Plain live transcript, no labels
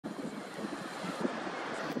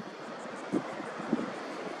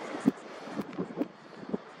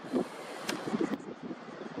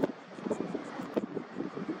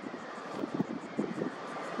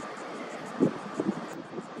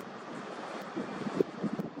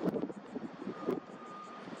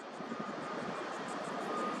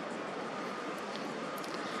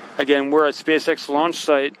Again, we're at SpaceX launch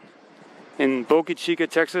site in Boca Chica,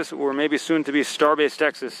 Texas, or maybe soon to be Starbase,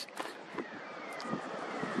 Texas.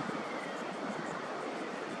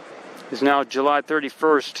 It's now July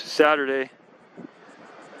 31st, Saturday.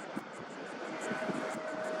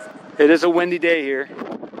 It is a windy day here,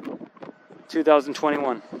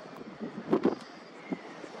 2021.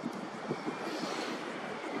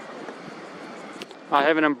 I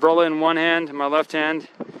have an umbrella in one hand, in my left hand,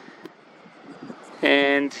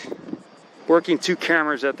 and working 2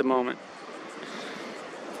 cameras at the moment.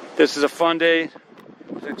 This is a fun day,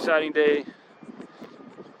 it's an exciting day.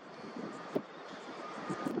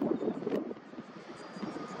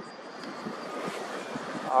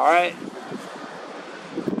 All right.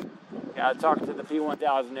 Gotta talk to the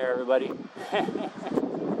P1000 there, everybody.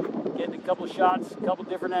 Getting a couple shots, a couple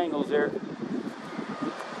different angles there.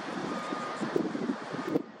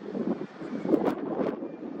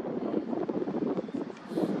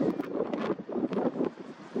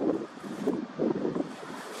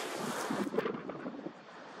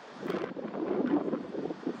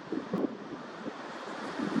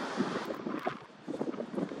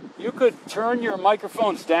 You could turn your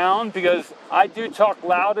microphones down because I do talk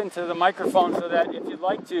loud into the microphone, so that if you'd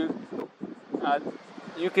like to,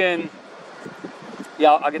 you can,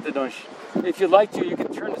 yeah, I'll get the donch. If you'd like to, you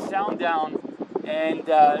can turn the sound down, and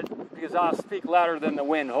because I'll speak louder than the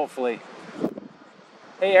wind, hopefully.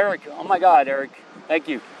 Hey, Eric. Oh my God, Eric. Thank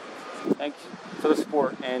you. Thanks for the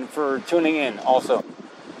support and for tuning in also.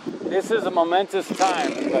 This is a momentous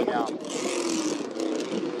time right now.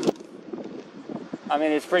 I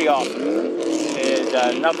mean, it's pretty awesome.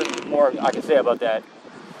 There's nothing more I can say about that.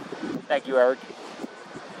 Thank you, Eric.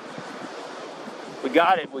 We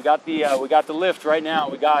got it. We got the lift right now.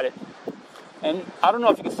 We got it. And I don't know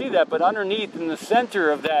if you can see that, but underneath, in the center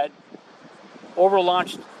of that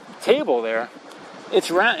over-launched table there, it's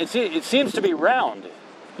round. It seems to be round.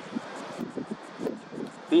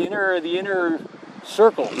 The inner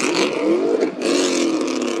circle.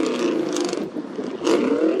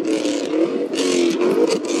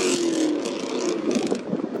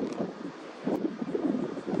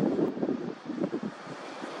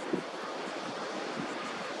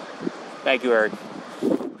 Thank you, Eric.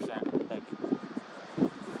 100%. Thank you.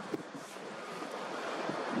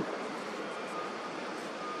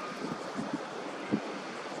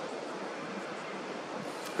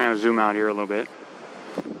 I'm going to zoom out here a little bit.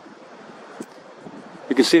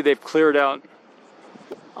 You can see they've cleared out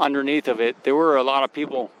underneath of it. There were a lot of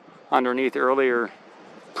people underneath earlier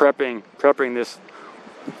prepping this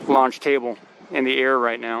launch table in the air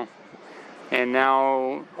right now. And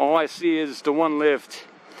now all I see is the one lift.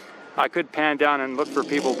 I could pan down and look for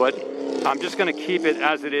people, but I'm just going to keep it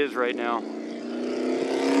as it is right now.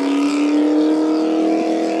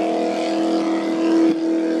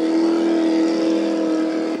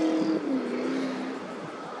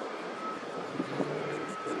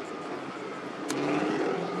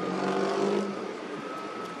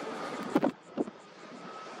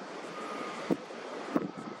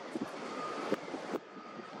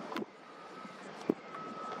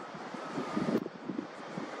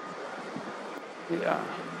 Yeah.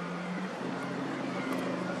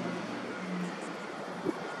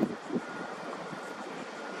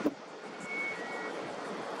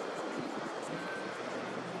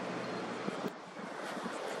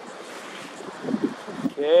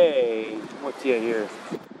 Okay, what's here?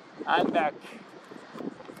 I'm back.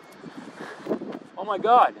 Oh my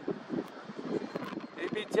God. Hey,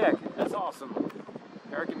 B-Tech, that's awesome.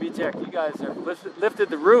 Eric and B-Tech, you guys have lifted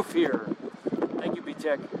the roof here. Thank you,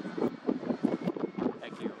 B-Tech.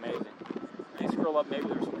 Scroll up, maybe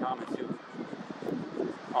there's some comments too.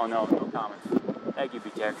 Oh no, no comments. Thank you,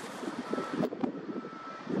 B-Tech.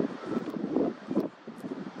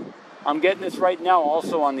 I'm getting this right now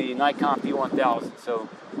also on the Nikon P1000, so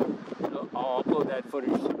I'll upload that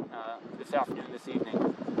footage this afternoon, this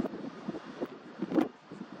evening.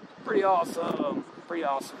 Pretty awesome, pretty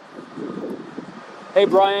awesome. Hey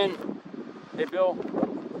Brian, hey Bill,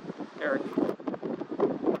 Eric,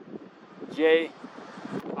 Jay,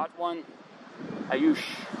 Hot One, Ayush,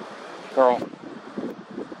 Carl.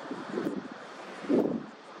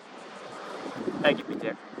 Thank you,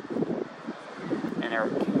 P-Tech. And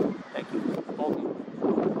Eric. Thank you.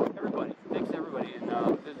 Both. Everybody. Thanks to everybody. And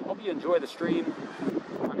hope you enjoy the stream.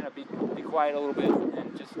 I'm going to be quiet a little bit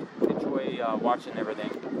and just enjoy watching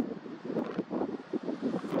everything.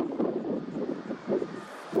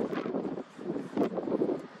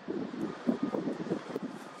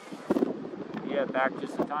 Yeah, back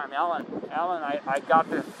just in time. Alan, I got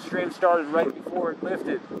the stream started right before it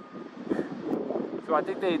lifted. So I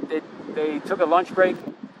think they took a lunch break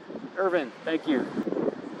Irvin, thank you.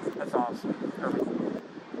 That's awesome. Irvin.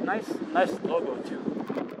 Nice logo too.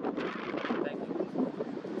 Thank you.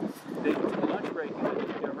 They took a lunch break and I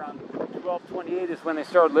think around 12:28 is when they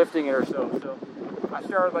started lifting it or so. So I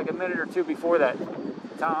started like a minute or two before that.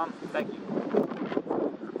 Tom, thank you.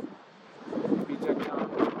 B-Tech Tom.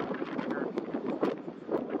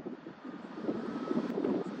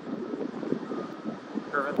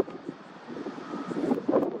 Irvin.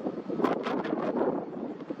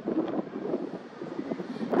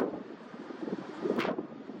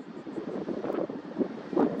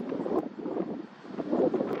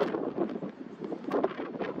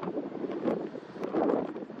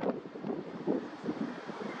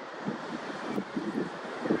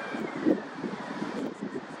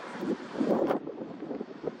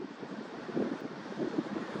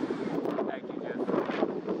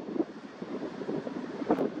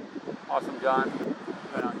 Awesome, John.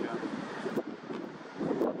 Right on, John.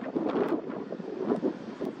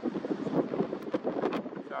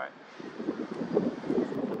 It's all right.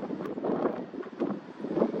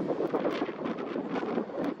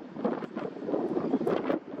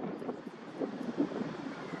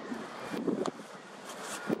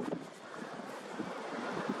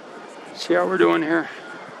 See how we're doing here?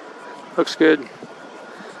 Looks good.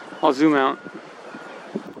 I'll zoom out.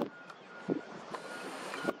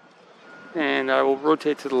 And I will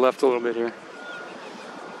rotate to the left a little bit here.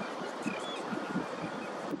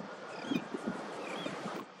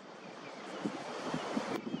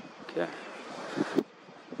 Okay.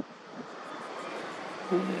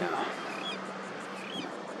 Yeah.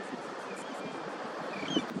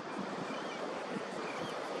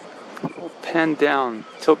 We'll pan down,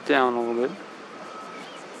 tilt down a little bit.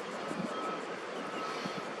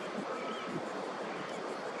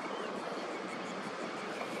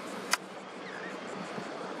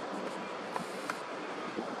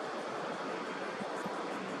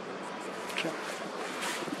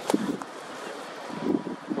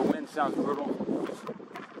 The wind sounds brutal.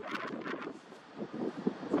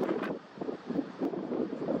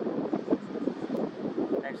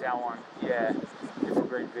 Thanks, that one. Yeah, it's a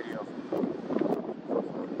great video.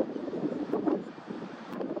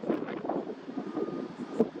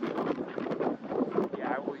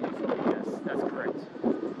 Yeah, I will use it. Yes, that's correct.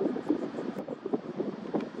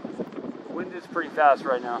 The wind is pretty fast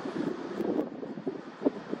right now.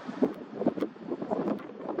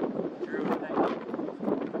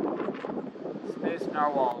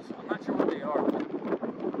 Narwhals. I'm not sure what they are.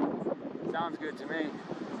 Sounds good to me.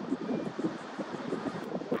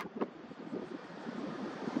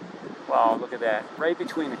 Wow, look at that. Right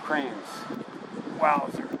between the cranes.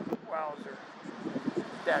 Wowzer. Wowzer.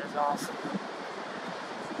 That is awesome.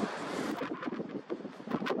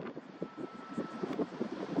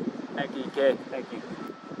 Thank you, Kay. Thank you.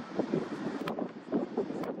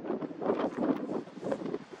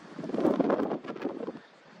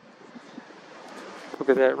 Look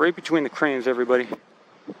at that, right between the cranes, everybody.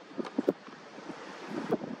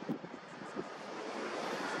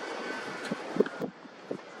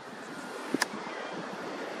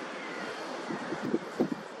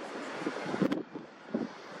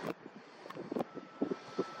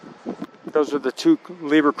 Those are the two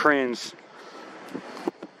lever cranes.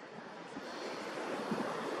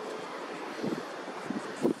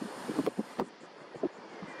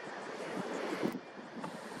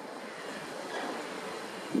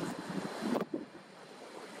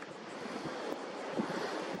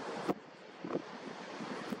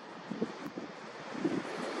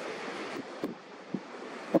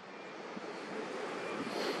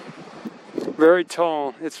 Very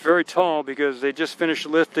tall. It's very tall because they just finished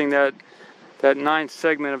lifting that ninth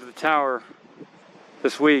segment of the tower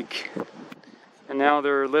this week, and now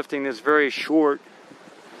they're lifting this very short.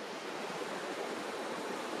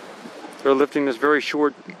 They're lifting this very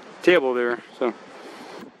short table there. So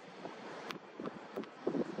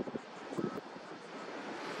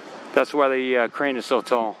that's why the crane is so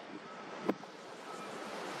tall.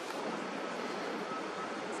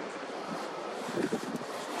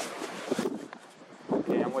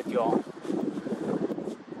 Y'all.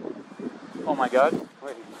 Oh my God.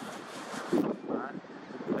 Wait. Alright.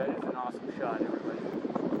 That is an awesome shot, everybody.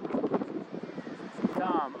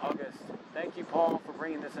 Tom, August. Thank you, Paul, for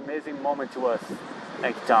bringing this amazing moment to us.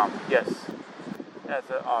 Thank you, Tom. Yes.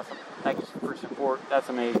 That's awesome. Thank you for support. That's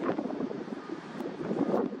amazing.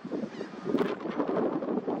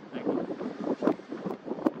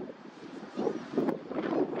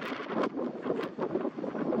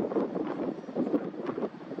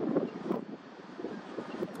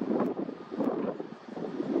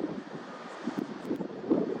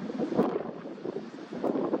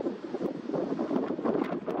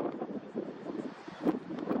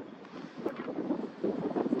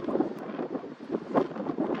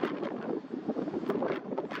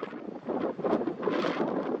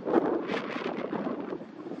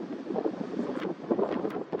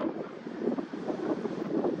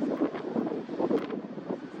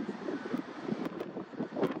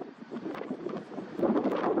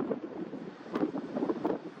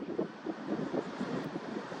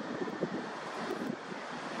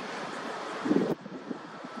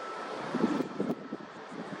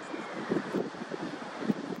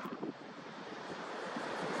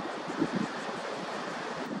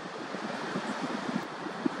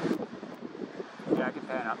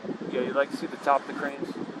 up. Yeah, you like to see the top of the cranes?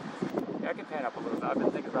 Yeah, I can pan up a little bit. I've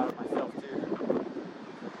been thinking about it myself too.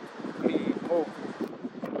 Let me pull.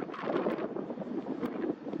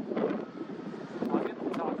 I'll get the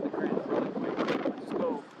top of the cranes really quick. I'll just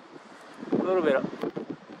go a little bit up.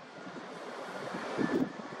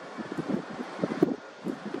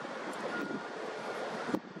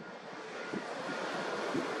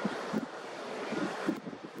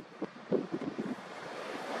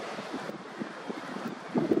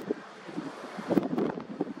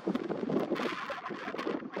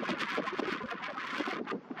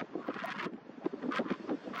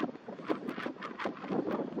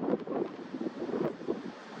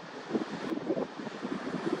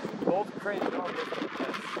 Both cranes are lifting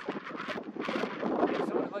this. If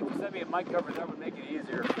someone would like to send me a mic cover, that would make it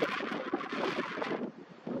easier.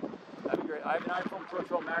 That'd be great. I have an iPhone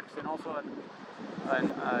Pro Max and also a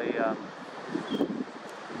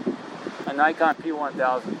Nikon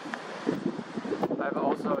P1000. I have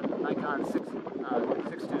also a Nikon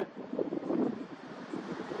 610.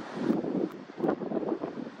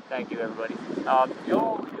 Thank you, everybody. You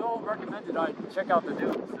all recommended I check out the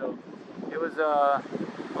dunes, so it was a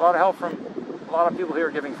lot of help from a lot of people here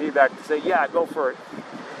giving feedback to say, yeah, go for it.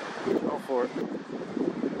 Go for it.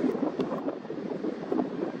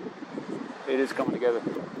 It is coming together.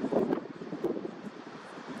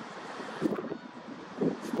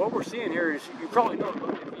 So what we're seeing here is, you probably know,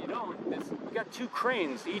 but if you don't, we got two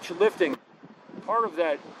cranes, each lifting part of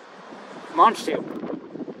that launch table.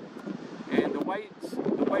 And the white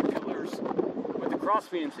pillars with the cross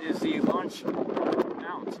beams is the launch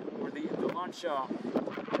mount, or the launch platform.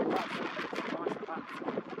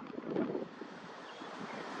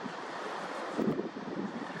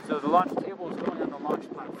 So the launch table is going on the launch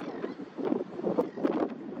platform.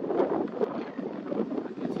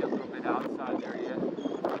 I'll get you a little bit outside there yet.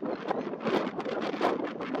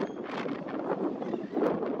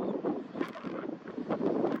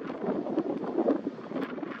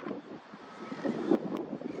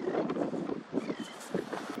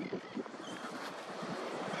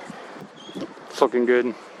 It's looking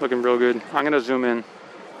good, looking real good. I'm gonna zoom in.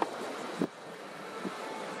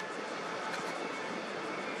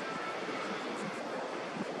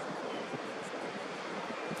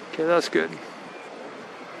 Okay, that's good.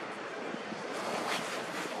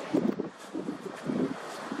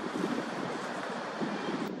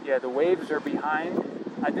 Yeah, the waves are behind.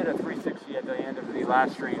 I did a 360 at the end of the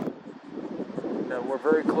last stream. We're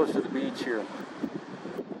very close to the beach here.